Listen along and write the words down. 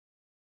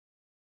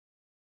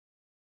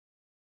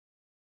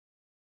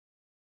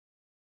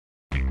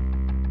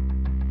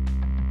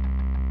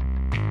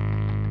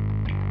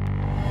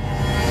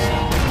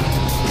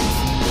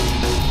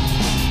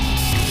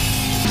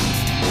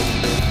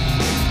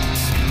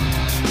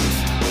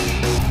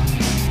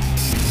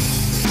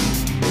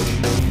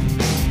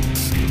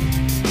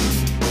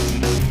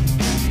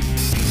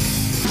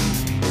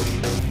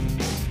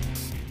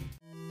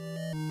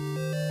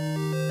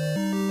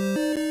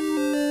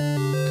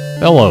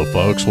Hello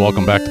folks,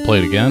 welcome back to Play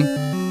It Again.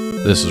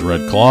 This is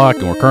Red Clock,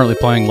 and we're currently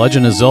playing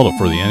Legend of Zelda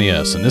for the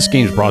NES, and this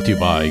game is brought to you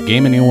by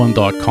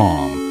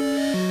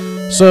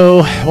GameAnyone.com.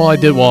 So, what I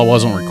did while I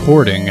wasn't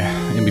recording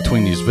in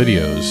between these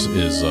videos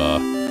is,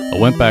 I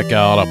went back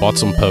out, I bought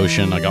some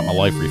potion, I got my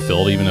life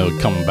refilled, even though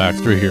coming back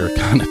through here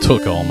kind of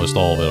took almost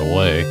all of it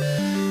away.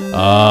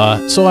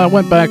 So I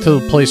went back to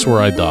the place where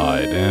I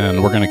died,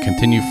 and we're going to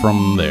continue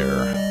from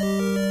there.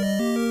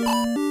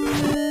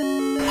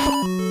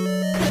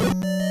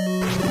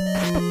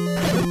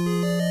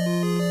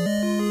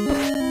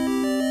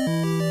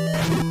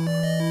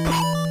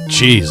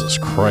 Jesus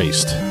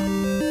Christ.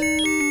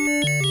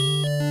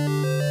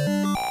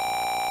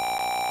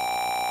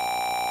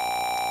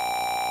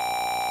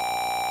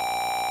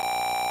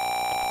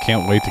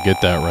 Can't wait to get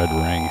that red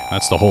ring.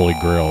 That's the holy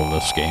grail of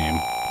this game.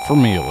 For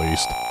me, at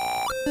least.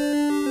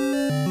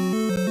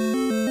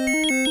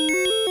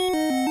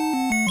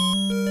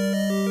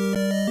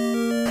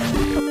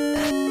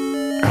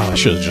 Oh, I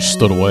should have just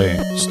stood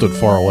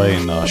far away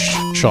and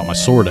shot my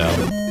sword at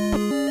him.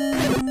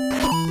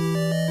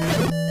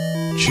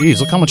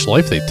 Jeez, look how much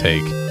life they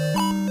take.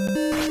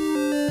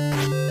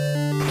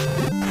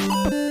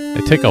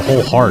 They take a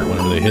whole heart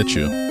whenever they hit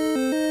you.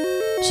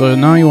 So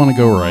now you want to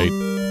go right.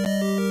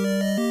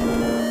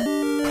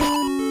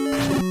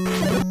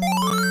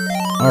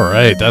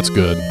 Alright, that's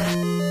good.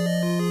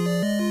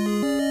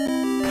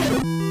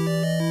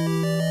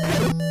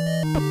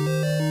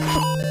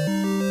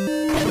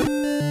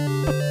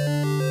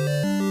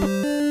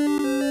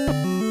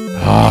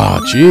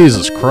 Ah,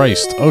 Jesus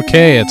Christ.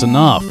 Okay, it's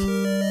enough.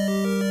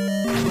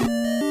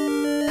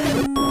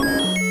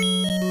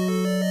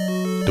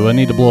 Do I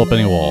need to blow up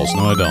any walls?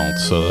 No, I don't,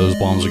 so those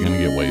bombs are going to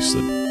get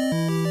wasted.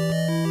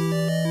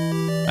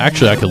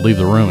 Actually, I could leave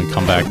the room and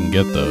come back and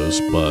get those,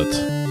 but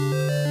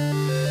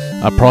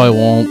I probably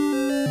won't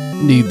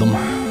need them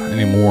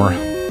anymore.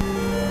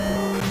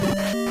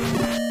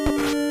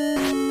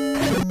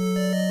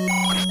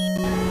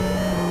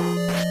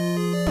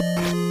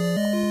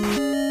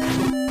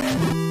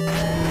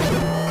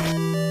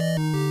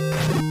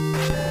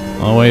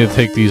 The only way to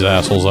take these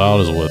assholes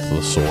out is with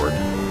the sword.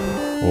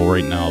 Well,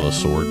 right now the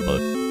sword, but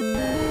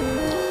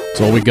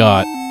that's all we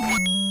got.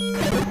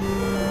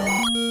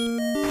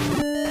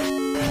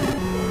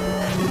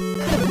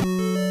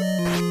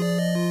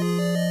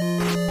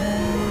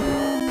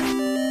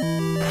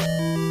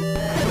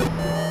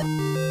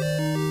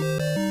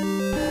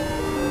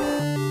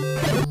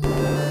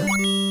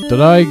 Did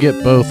I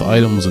get both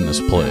items in this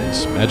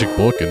place? Magic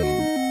book and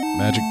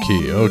magic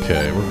key.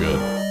 Okay, we're good.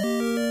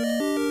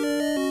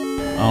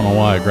 I don't know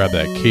why I grabbed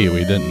that key.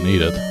 We didn't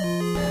need it.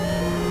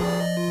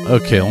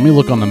 Okay, let me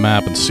look on the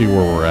map and see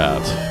where we're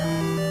at.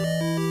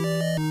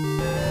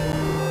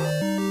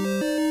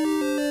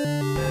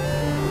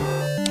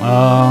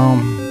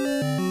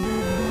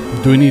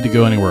 Do we need to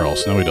go anywhere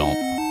else? No, we don't.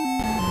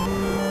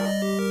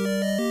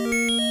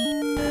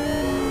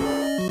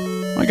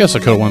 I guess I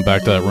could have went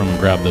back to that room and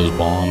grabbed those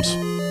bombs.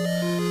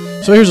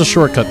 So here's a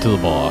shortcut to the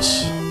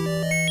boss.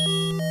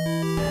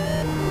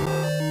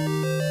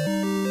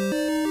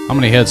 How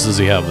many heads does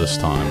he have this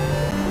time?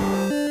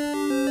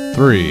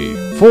 3,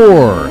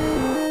 4.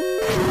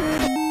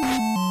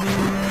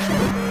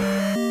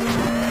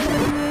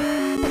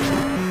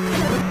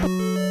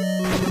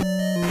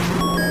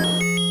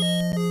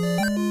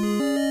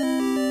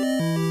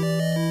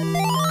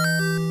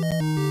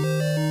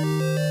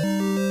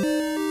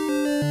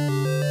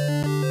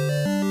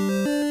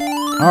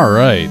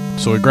 Alright,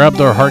 so we grabbed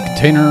our heart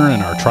container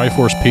and our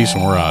Triforce piece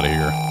and we're out of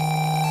here.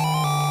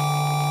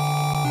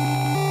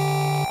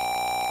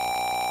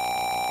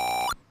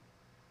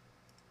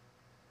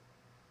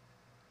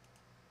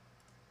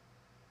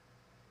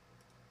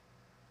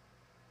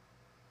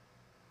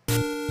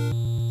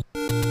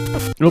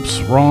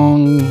 Oops,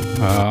 wrong.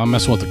 I'm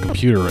messing with the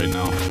computer right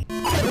now.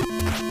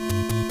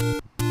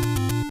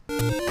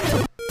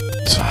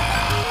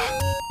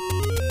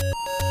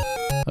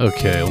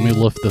 Okay, let me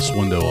lift this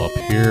window up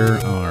here.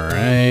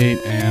 Alright,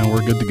 and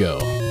we're good to go.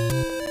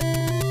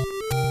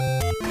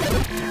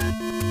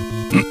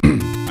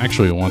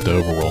 Actually, I want the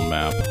overworld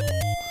map.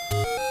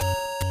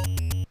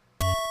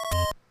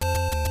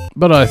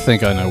 But I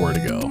think I know where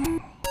to go.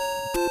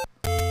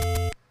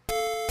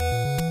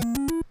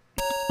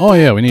 Oh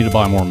yeah, we need to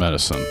buy more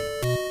medicine.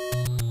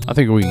 I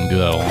think we can do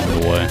that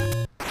along the way.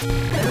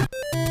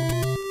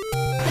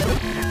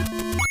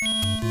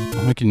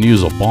 We can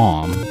use a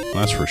bomb,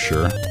 that's for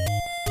sure.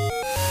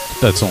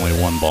 That's only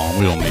one bomb.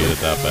 We don't need it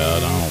that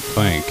bad, I don't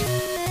think.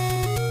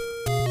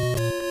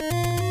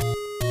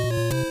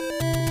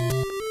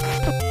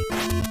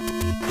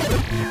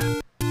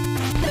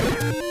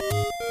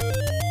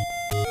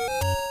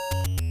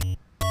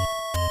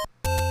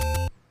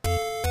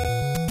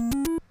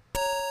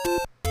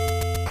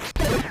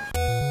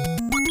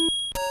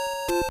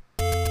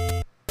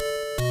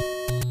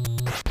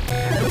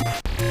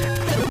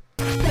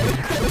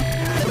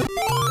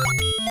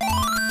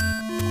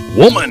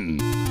 Woman!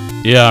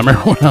 Yeah, I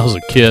remember when I was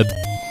a kid,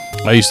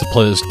 I used to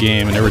play this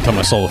game, and every time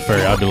I saw the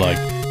fairy, I'd be like,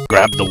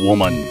 grab the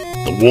woman,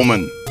 the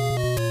woman.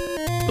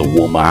 The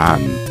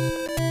woman.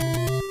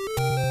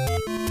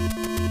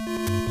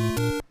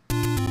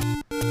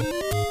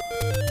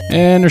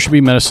 And there should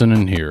be medicine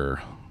in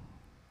here.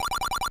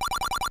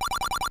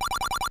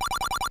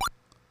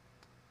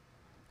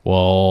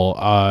 Well,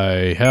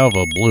 I have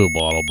a blue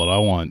bottle, but I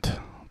want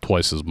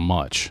twice as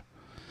much.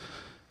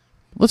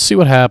 Let's see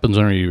what happens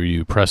when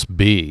you press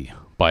B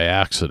by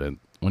accident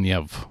when you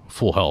have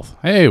full health.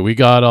 Hey, we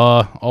got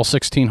all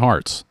 16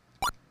 hearts.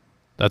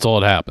 That's all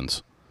that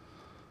happens.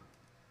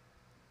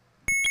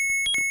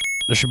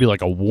 There should be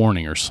like a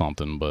warning or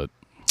something, but...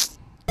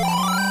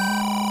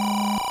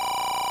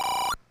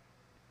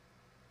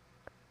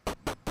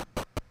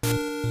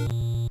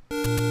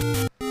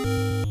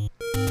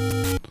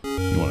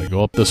 You want to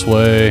go up this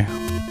way,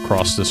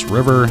 cross this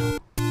river,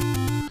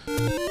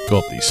 go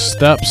up these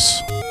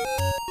steps.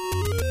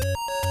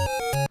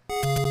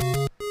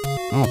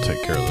 I'll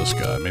take care of this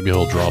guy. Maybe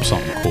he'll drop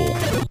something cool.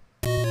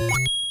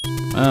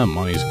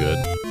 Money's good.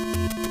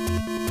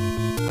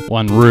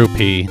 1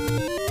 rupee.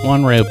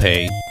 1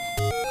 rupee.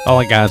 All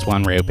I got is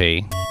 1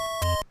 rupee.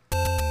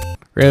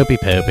 Rupee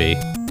poopy.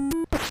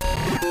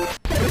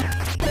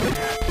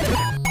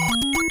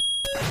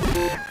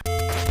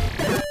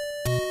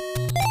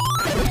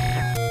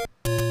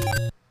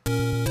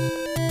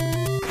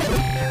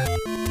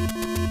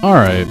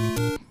 Alright.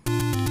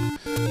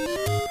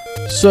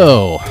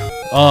 So,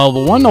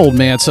 the one old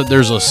man said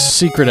there's a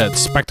secret at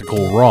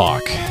Spectacle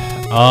Rock.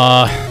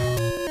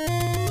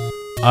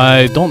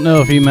 I don't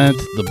know if he meant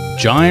the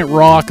giant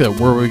rock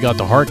where we got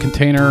the heart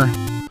container,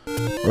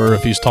 or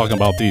if he's talking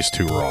about these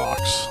 2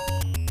 rocks.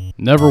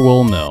 Never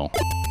will know.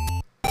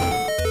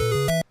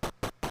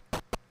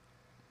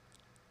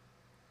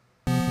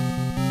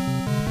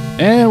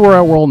 And we're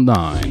at World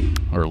 9.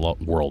 Or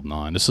World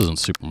 9. This isn't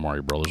Super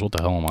Mario Brothers. What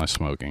the hell am I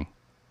smoking?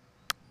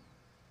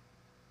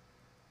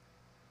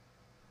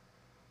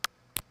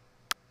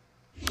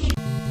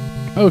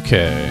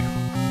 Okay.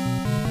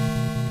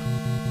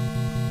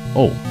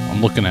 Oh,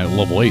 I'm looking at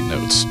level 8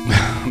 notes.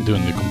 I'm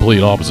doing the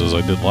complete opposite as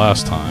I did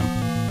last time.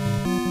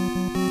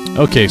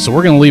 Okay, so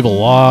we're going to leave a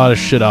lot of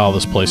shit out of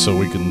this place so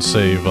we can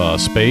save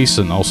space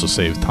and also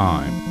save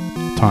time.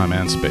 Time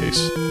and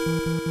space.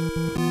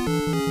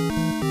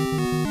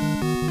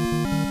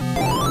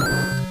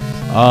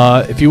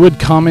 If you would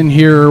come in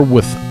here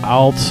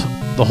without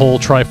the whole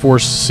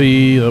Triforce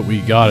C, that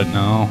we got it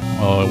now.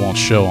 It won't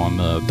show on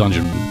the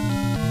dungeon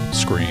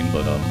screen,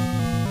 but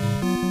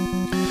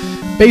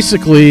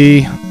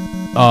basically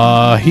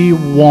he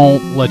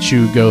won't let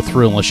you go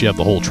through unless you have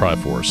the whole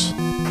Triforce.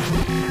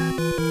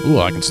 Ooh,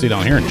 I can stay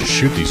down here and just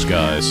shoot these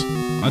guys.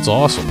 That's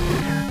awesome.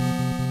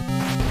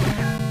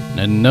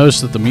 And notice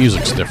that the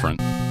music's different.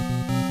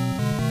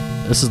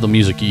 This is the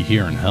music you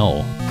hear in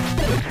hell.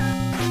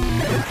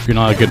 If you're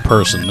not a good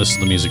person, this is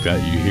the music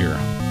that you hear.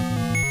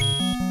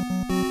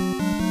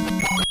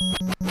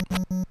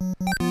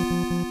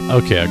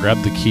 Okay, I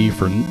grabbed the key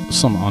for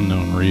some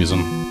unknown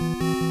reason.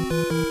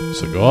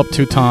 So go up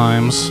 2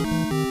 times,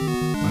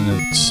 and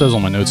it says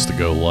on my notes to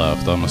go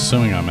left. I'm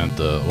assuming I meant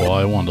the... Well,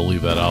 I wanted to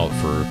leave that out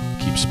for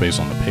keep space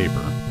on the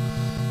paper.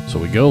 So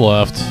we go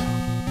left.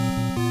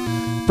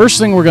 First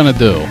thing we're going to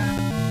do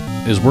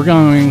is we're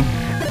going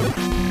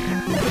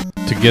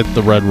to get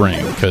the red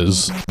ring,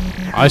 because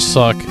I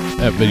suck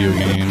at video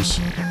games.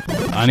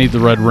 I need the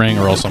red ring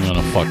or else I'm going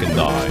to fucking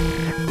die.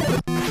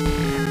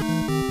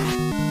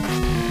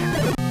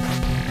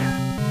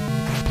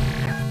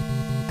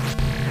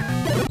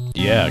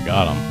 Yeah,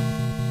 got him.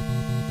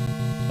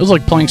 It was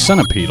like playing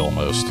Centipede,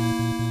 almost.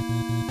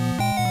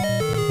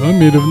 I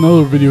made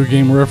another video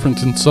game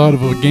reference inside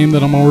of a game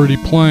that I'm already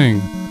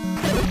playing.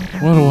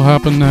 What will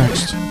happen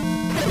next?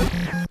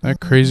 That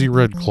crazy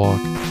red clock.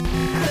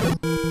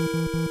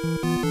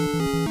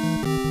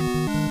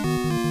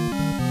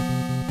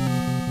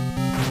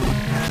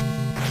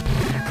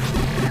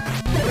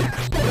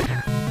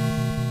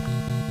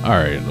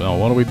 Alright, well,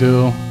 what do we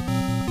do?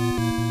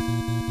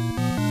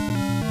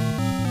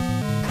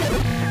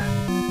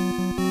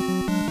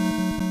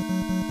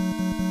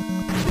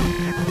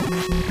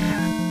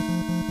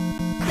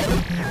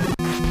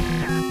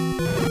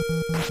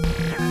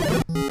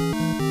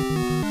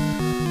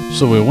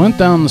 So we went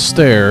down the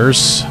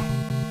stairs.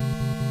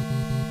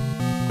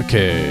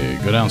 Okay,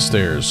 go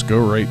downstairs. Go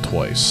right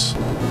twice.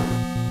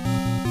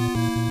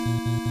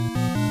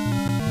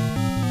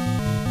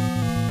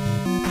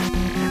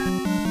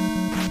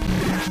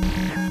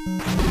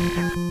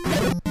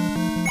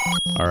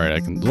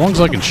 Alright, as long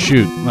as I can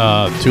shoot.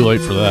 Too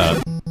late for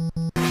that.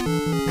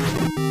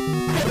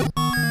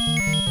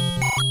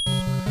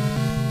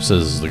 It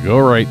says to go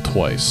right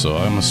twice, so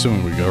I'm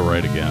assuming we go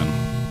right again.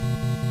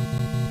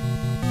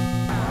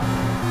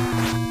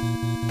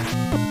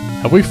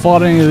 Have we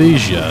fought any of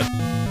these yet?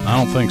 I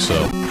don't think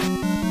so.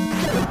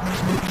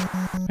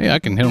 Hey, I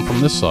can hit him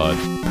from this side.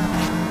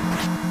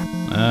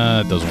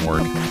 It doesn't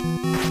work.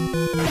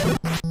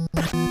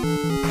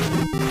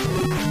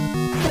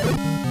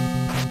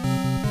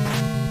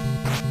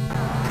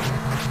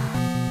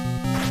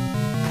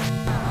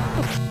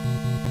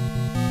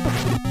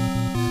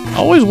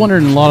 always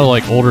wondered in a lot of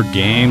like older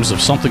games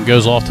if something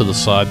goes off to the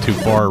side too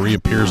far, it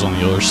reappears on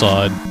the other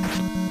side.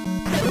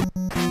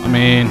 I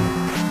mean,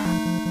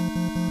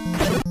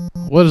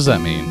 what does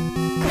that mean?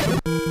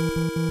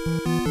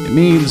 It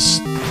means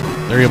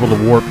they're able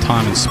to warp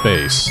time and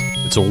space.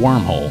 It's a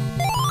wormhole.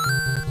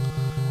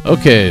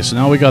 Okay, so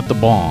now we got the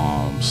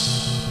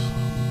bombs.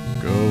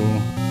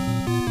 Go.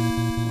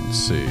 Let's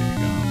see.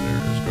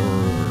 There's go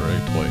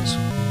right twice.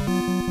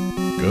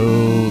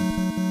 Go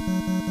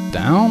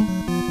down?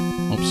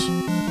 Oops.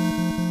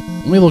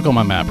 Let me look on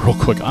my map real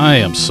quick. I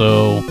am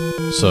so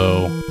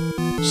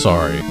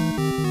sorry.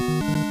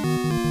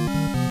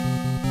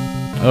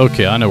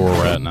 Okay, I know where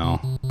we're at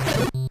now.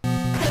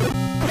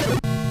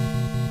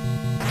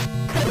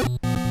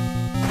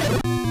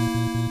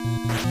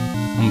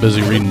 I'm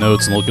busy reading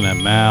notes and looking at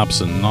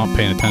maps and not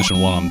paying attention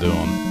to what I'm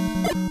doing.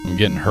 I'm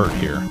getting hurt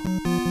here.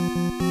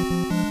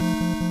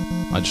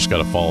 I just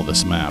gotta follow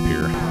this map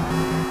here.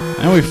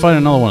 And we fight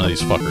another one of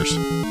these fuckers.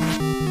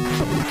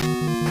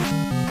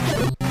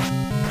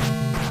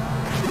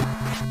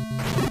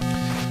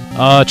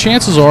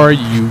 Chances are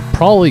you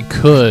probably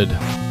could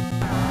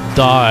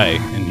die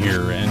in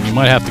here, and you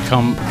might have to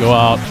go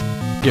out,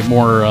 get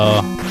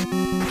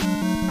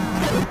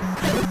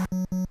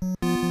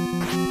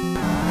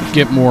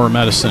more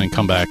medicine and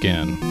come back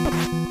in.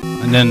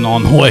 And then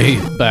on the way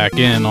back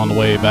in, on the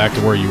way back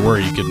to where you were,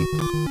 you can...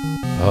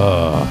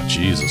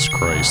 Jesus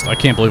Christ. I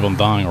can't believe I'm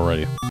dying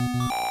already.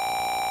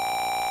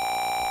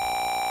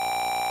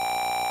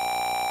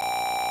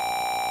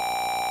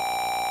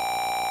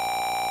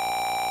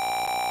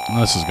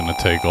 This is gonna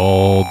take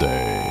all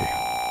day.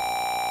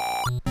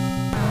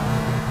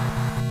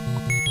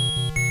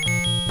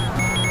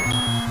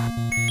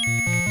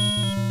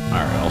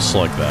 Alright, I'll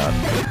select that.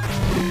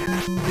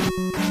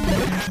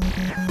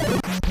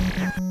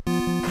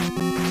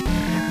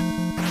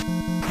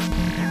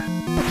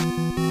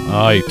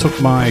 He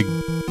took my...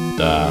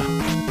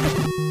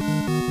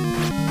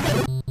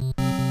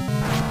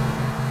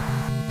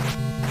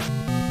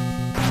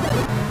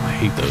 I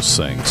hate those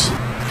things.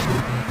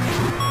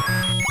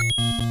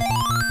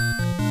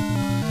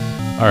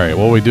 Alright,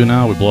 what we do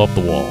now, we blow up the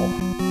wall.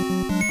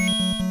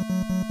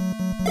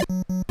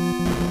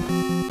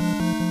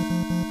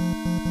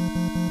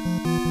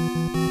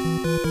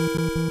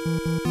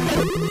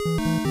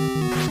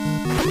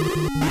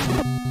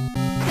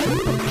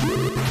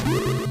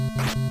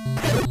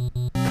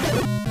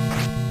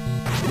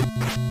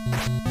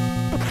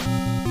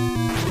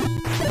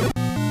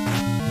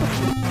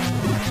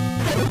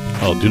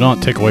 Oh, do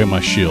not take away my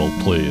shield,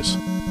 please.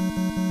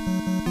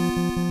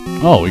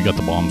 Oh, we got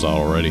the bombs out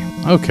already.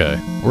 Okay,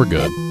 we're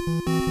good.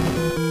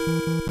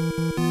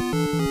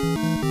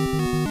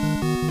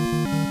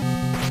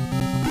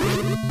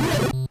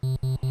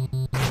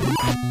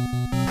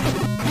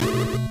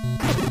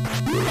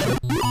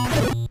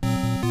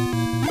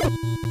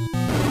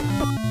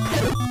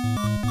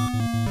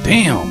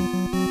 Damn!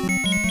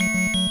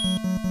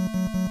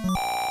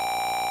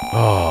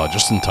 Oh,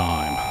 just in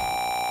time.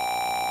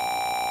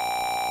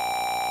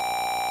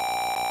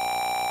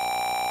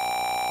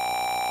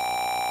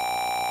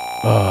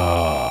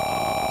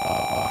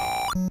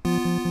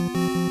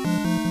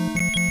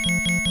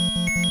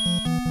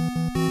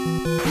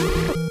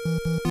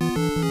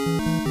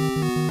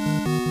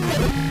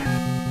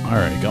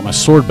 Alright, got my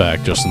sword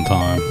back just in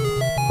time.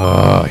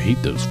 I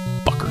hate those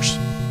fuckers.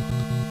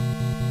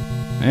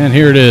 And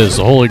here it is,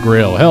 the Holy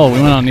Grail. Hell, we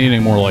might not need any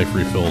more life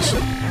refills.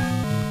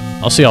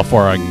 I'll see how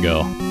far I can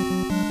go.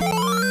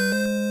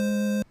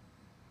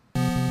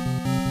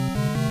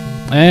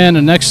 And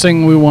the next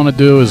thing we want to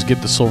do is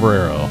get the silver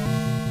arrow.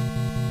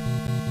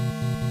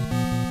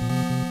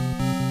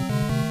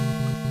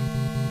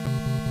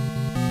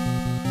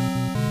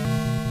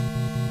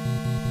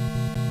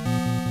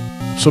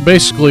 So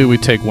basically, we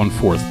take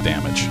 1/4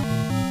 damage.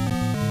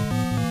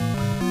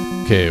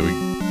 Okay, we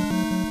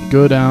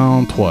go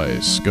down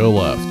twice, go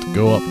left,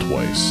 go up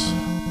twice.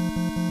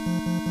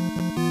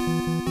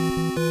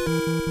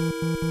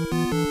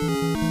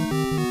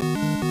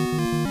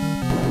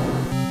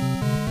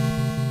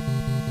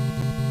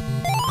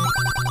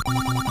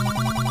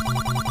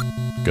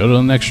 Go to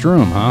the next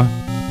room, huh?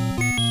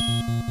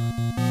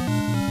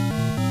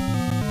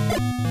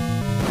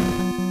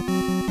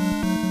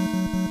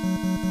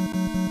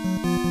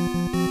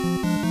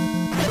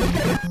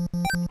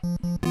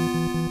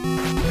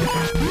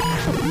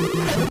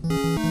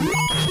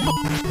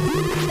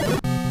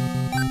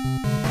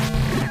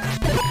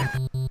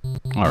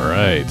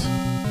 Alright.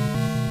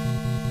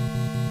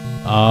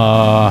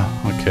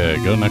 Okay,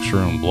 go next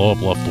room, blow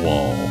up left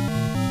wall.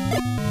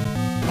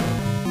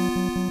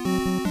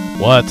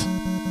 What?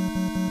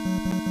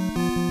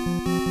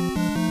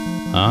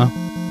 Huh?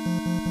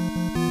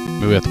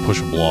 Maybe we have to push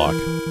a block.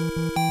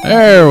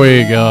 There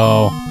we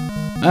go!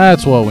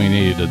 That's what we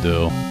needed to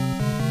do.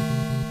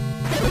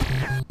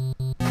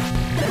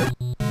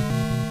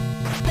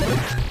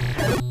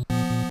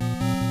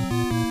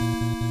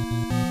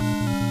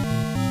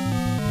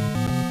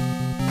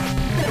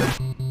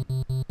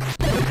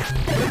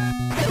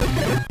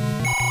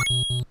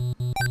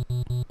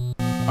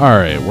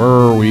 Alright, where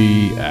are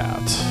we at?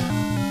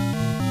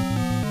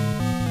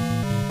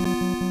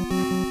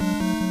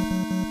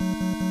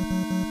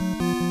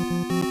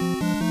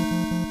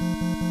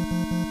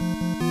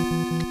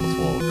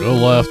 Well, go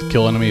left,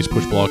 kill enemies,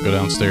 push block, go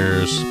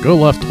downstairs. Go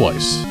left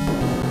twice.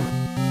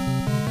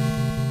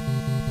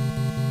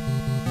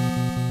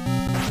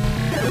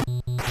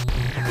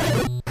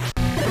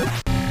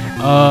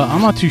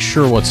 I'm not too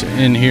sure what's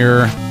in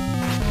here.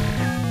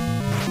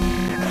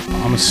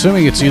 I'm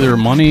assuming it's either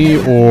money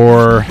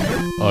or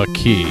a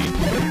key.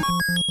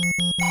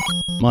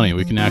 Money,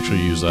 we can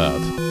actually use that.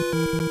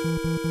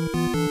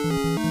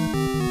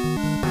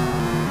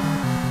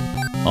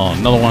 Oh,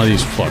 another one of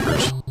these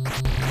fuckers.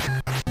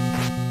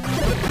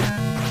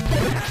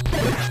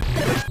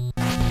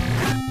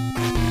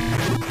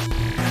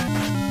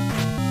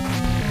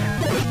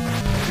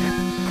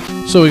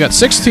 So we got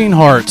 16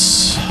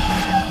 hearts.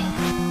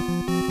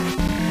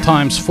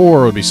 Times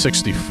 4 would be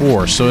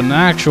 64. So in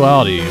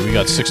actuality, we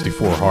got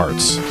 64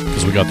 hearts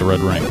because we got the red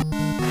ring.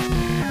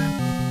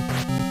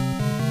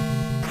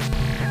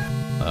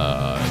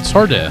 It's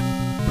hard to...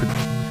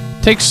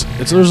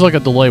 there's like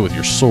a delay with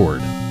your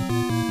sword,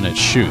 and it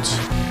shoots.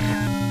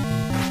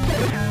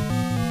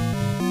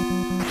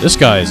 This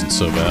guy isn't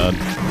so bad.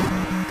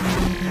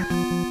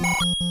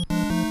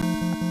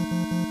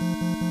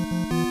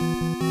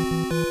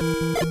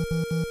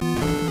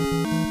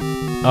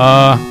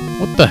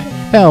 What the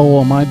hell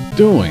am I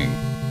doing?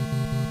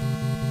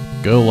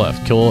 Go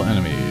left, kill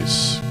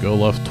enemies. Go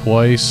left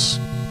twice.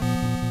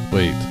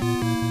 Wait.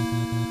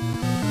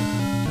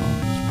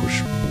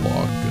 Push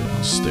block, go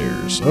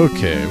downstairs.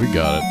 Okay, we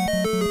got it.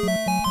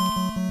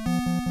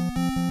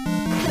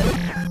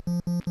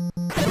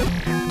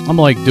 I'm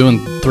like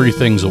doing 3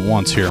 things at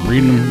once here. I'm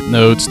reading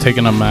notes,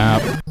 taking a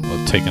map,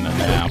 taking a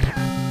nap,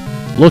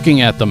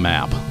 looking at the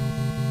map,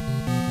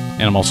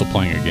 and I'm also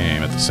playing a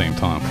game at the same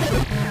time.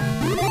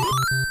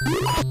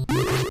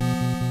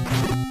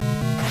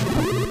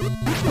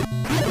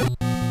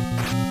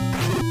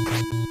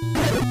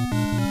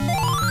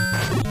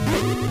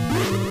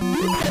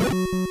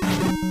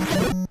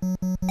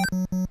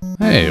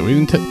 Hey, we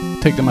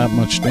didn't take them that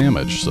much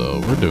damage, so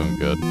we're doing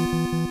good.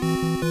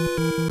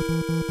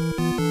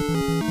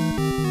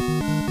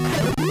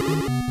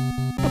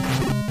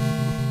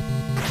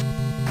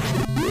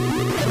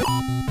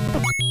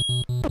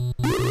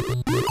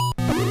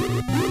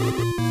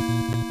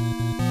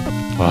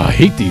 Oh, I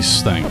hate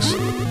these things.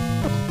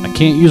 I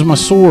can't use my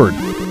sword.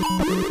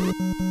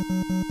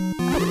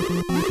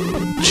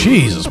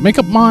 Jesus, make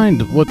up your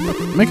mind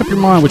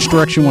which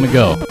direction you want to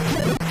go.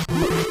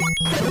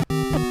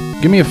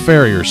 Give me a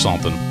fairy or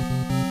something.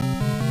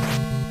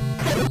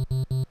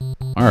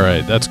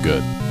 Alright, that's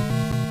good.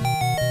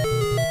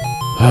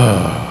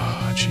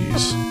 Oh,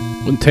 jeez.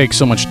 Wouldn't take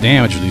so much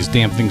damage if these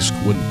damn things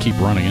wouldn't keep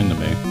running into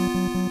me.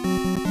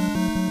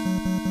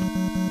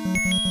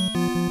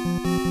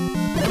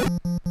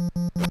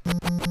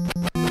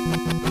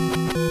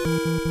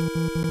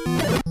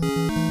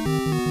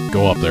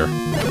 Go up there.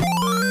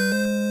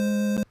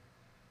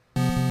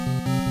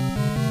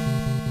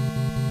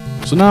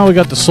 So now we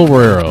got the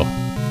silver arrow.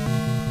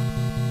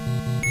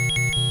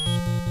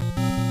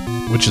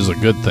 Which is a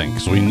good thing,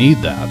 because we need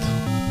that.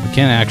 We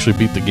can't actually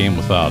beat the game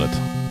without it.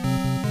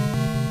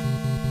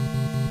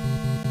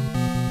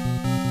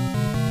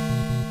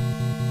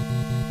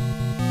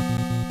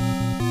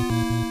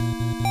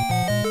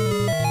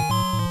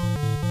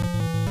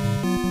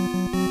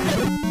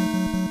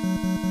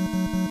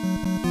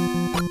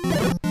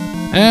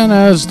 And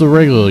as the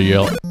regular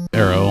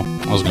arrow,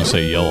 I was going to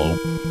say yellow,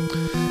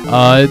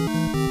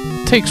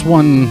 it takes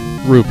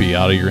 1 rupee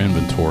out of your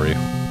inventory.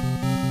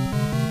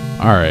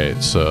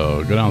 Alright,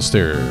 so go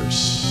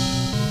downstairs.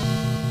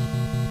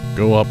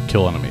 Go up,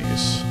 kill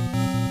enemies.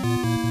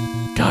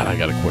 God, I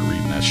gotta quit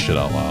reading that shit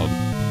out loud.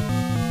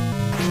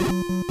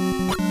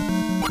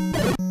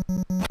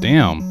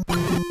 Damn.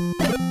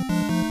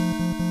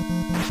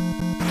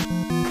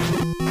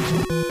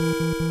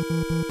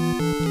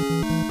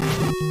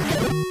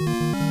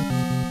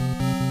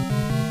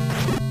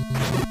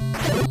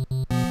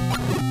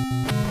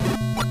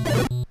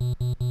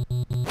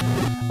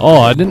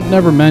 Oh, I didn't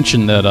never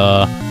mention that,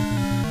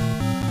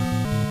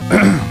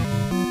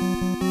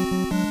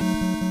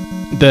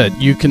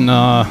 that you can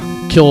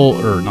kill,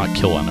 or not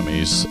kill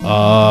enemies,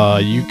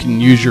 you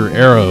can use your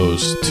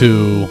arrows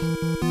to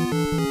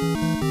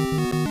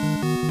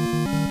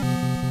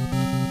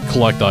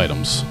collect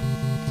items.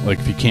 Like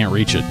if you can't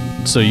reach it,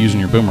 instead of using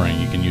your boomerang,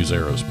 you can use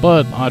arrows.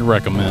 But I'd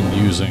recommend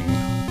using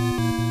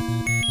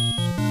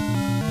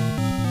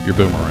your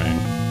boomerang.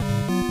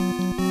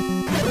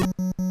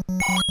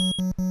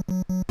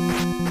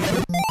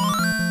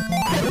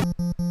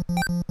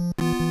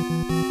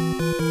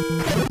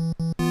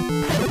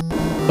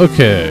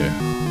 Okay.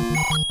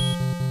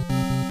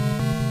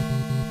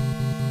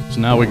 So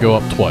now we go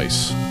up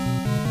twice.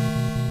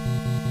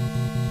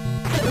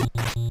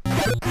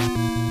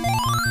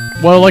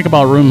 What I like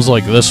about rooms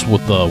like this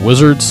with the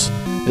wizards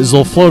is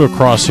they'll float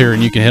across here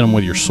and you can hit them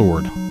with your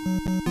sword.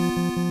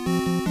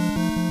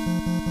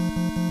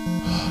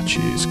 Oh,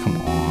 jeez, come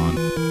on.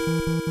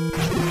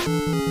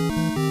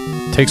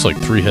 Takes like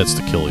 3 hits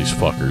to kill these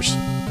fuckers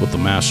with the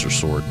Master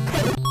Sword.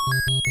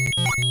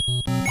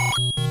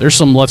 There's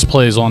some Let's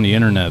Plays on the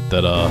internet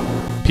that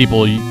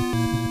people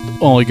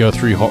only go with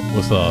 3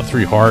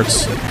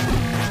 hearts,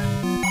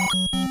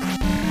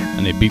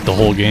 and they beat the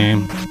whole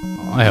game.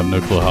 I have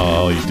no clue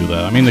how you do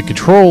that. I mean, the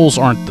controls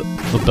aren't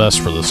the best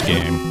for this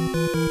game.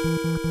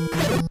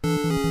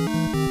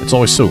 It's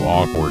always so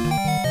awkward.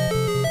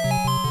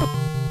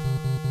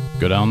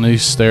 Go down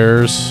these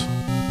stairs.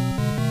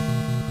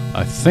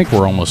 I think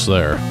we're almost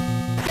there.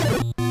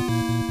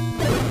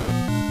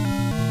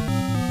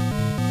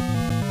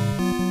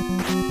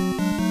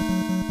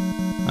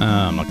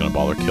 I'm not gonna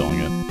bother killing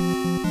it.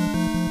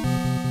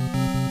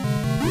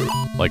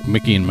 Like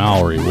Mickey and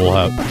Mallory,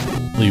 we'll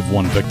leave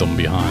one victim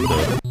behind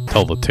to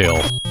tell the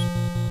tale.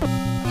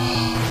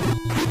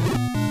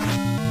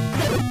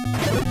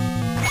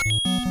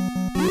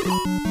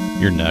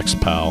 You're next,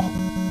 pal.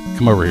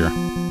 Come over here.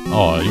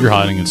 Oh, you're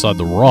hiding inside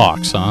the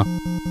rocks, huh?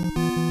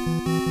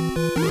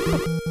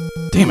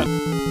 Damn it.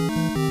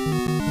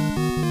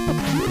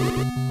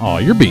 Oh,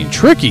 you're being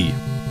tricky.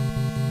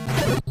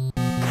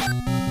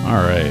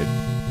 Alright.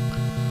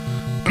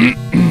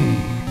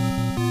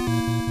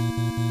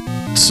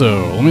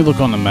 So, let me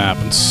look on the map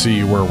and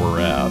see where we're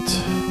at.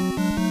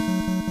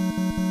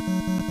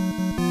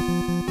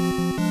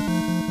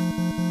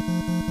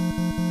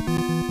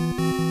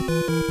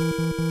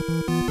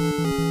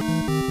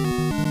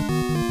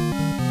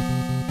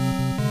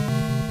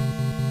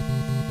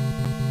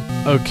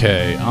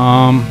 Okay,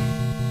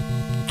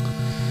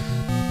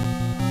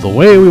 the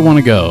way we want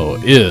to go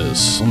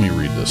is... Let me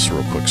read this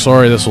real quick.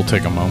 Sorry, this will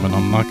take a moment.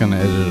 I'm not going to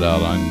edit it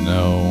out, I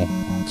know.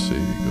 Let's see,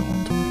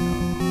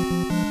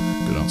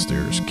 go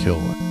downstairs, kill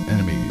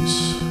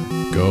enemies,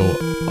 go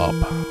up.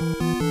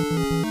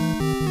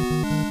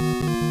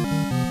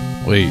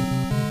 Wait.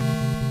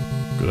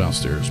 Go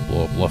downstairs,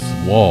 blow up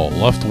left wall,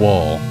 left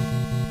wall.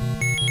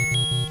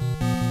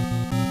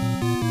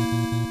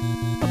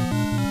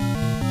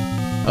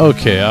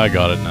 Okay, I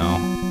got it now.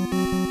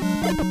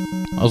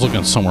 I was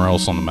looking somewhere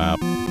else on the map.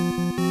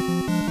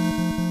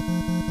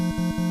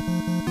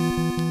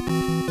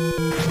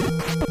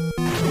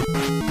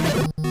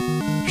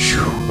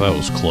 Phew, that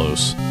was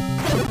close.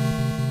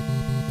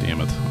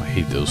 Damn it, I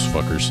hate those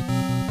fuckers.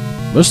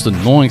 Most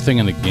annoying thing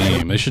in the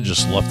game, they should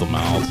just left them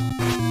out.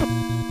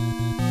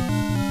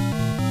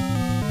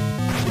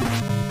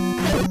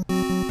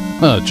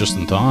 Just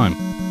in time.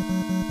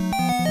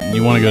 And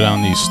you want to go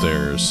down these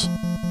stairs.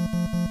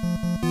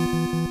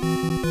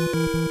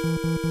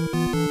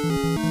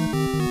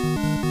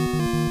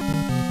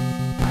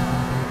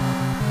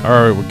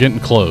 Alright, we're getting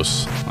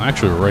close.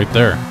 Actually, we're right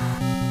there.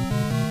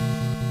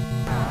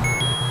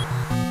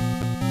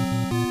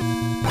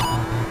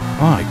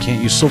 Oh, I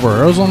can't use silver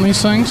arrows on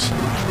these things?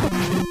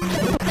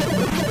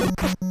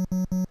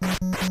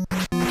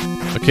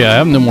 Okay, I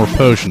have no more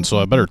potions, so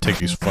I better take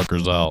these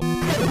fuckers out.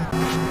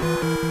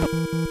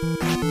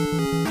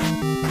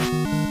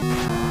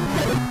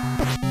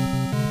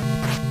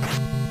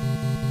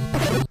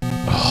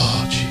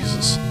 Oh,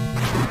 Jesus.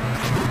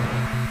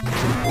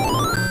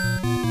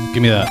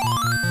 Give me that.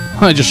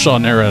 I just shot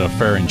an arrow at a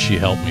fairy and she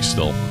helped me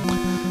still.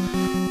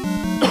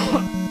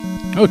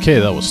 Okay,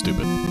 that was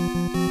stupid.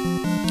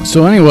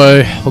 So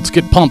anyway, let's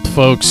get pumped,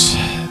 folks.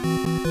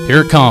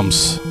 Here it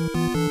comes.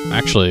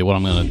 Actually, what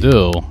I'm going to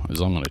do is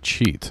I'm going to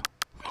cheat.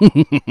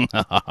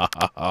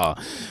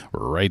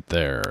 Right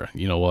there.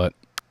 You know what?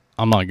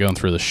 I'm not going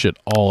through this shit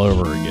all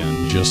over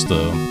again just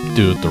to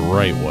do it the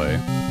right way.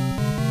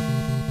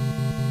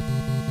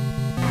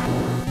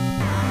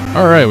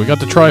 Alright, we got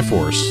the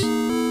Triforce.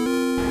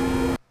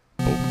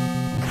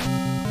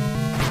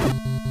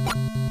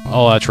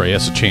 Oh, that's right. He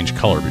has to change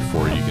color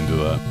before you can do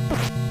that.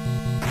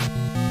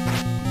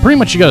 Pretty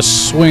much you gotta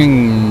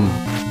swing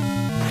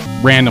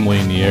randomly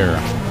in the air.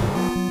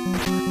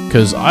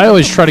 Because I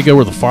always try to go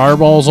where the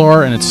fireballs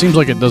are, and it seems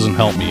like it doesn't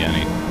help me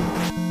any.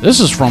 This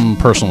is from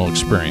personal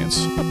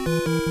experience.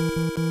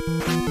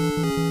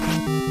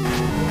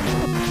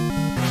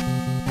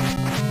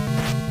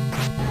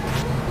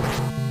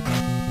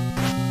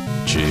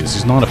 Jeez,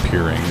 he's not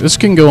appearing. This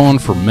can go on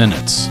for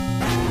minutes.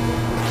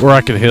 Or I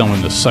could hit him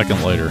in a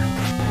second later.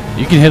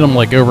 You can hit him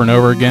like over and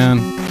over again.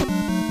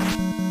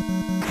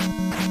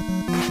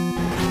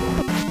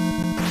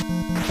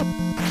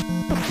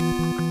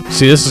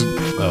 See, this is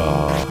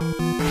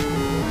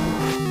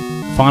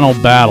final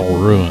battle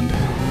ruined.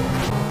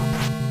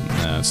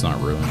 Nah, it's not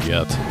ruined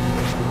yet.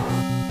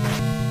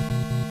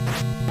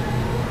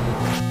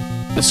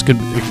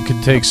 It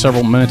could take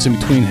several minutes in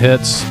between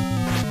hits.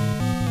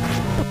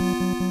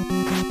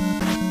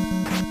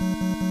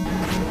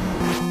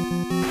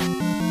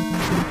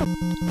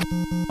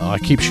 I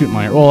keep shooting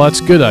my arrow. Well,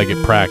 that's good I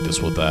get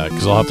practice with that,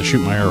 because I'll have to shoot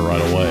my arrow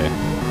right away.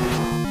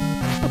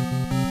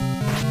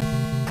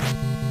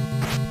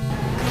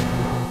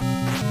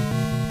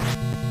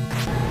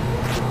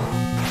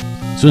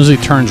 As soon as he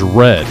turns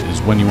red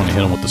is when you want to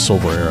hit him with the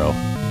silver arrow.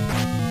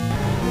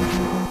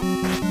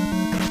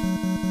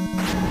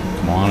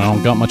 Come on, I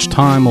don't got much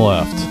time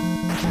left.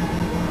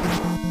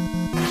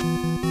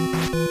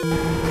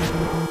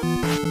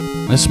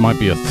 This might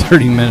be a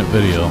 30-minute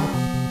video.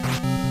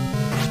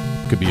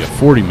 Could be a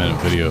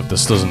 40-minute video if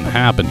this doesn't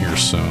happen here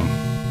soon.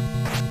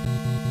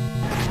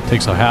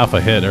 Takes a half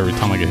a hit every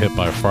time I get hit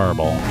by a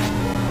fireball.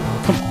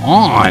 Come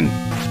on!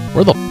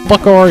 Where the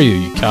fuck are you,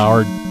 you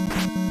coward?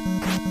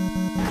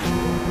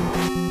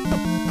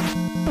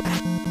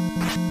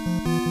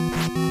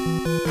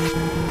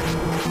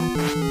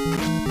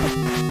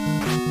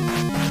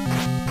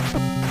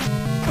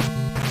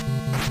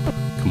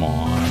 Come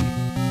on.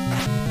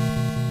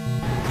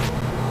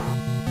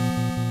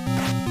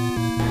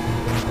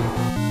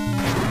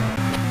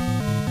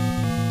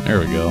 There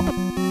we go.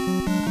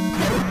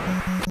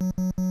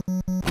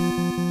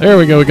 There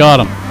we go, we got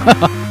him.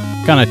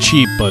 Kinda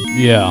cheap, but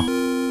yeah,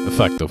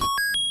 effective.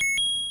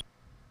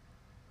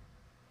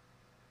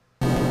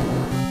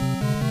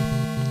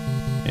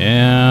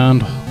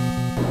 And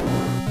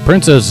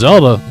Princess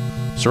Zelda,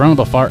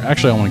 surrounded by fire.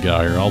 Actually, I want to get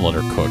out of here. I'll let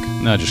her cook.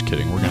 Nah, just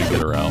kidding. We're gonna get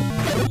her out.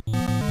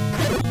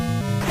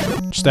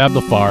 Stab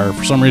the fire.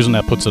 For some reason,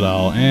 that puts it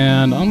out.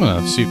 And I'm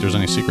gonna see if there's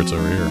any secrets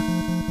over here.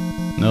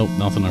 Nope,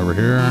 nothing over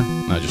here.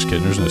 Nah, just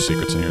kidding. There's no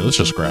secrets in here. Let's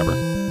just grab her.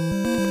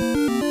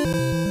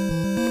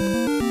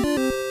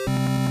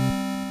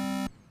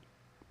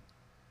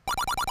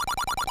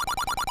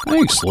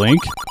 Thanks,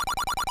 Link.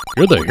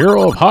 You're the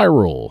hero of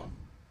Hyrule.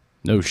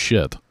 No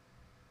shit.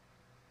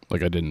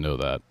 Like I didn't know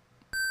that.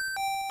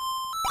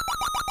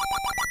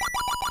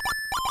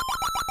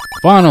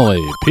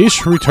 Finally,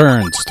 peace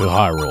returns to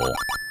Hyrule.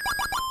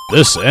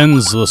 This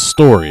ends the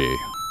story.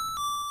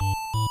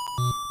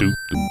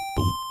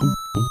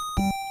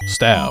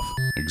 Staff,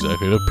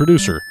 executive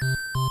producer,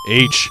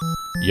 H.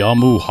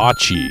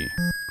 Yamuhachi.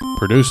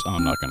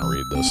 I'm not going to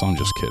read this, I'm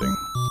just kidding.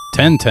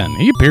 1010.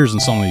 He appears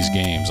in some of these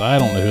games. I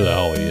don't know who the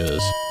hell he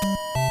is.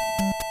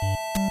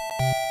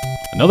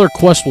 Another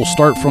quest will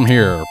start from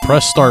here.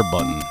 Press start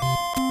button.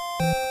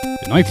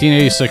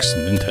 1986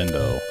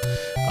 Nintendo.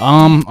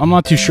 I'm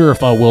not too sure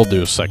if I will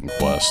do a second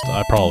quest.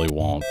 I probably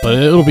won't, but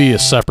it'll be a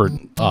separate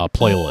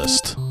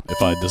playlist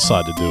if I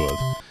decide to do it.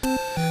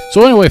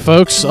 So anyway,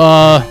 folks,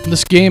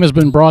 this game has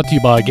been brought to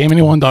you by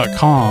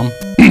GameAnyone.com.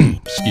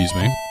 Excuse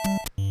me.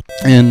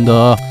 And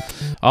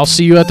I'll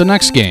see you at the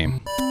next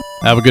game.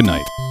 Have a good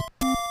night.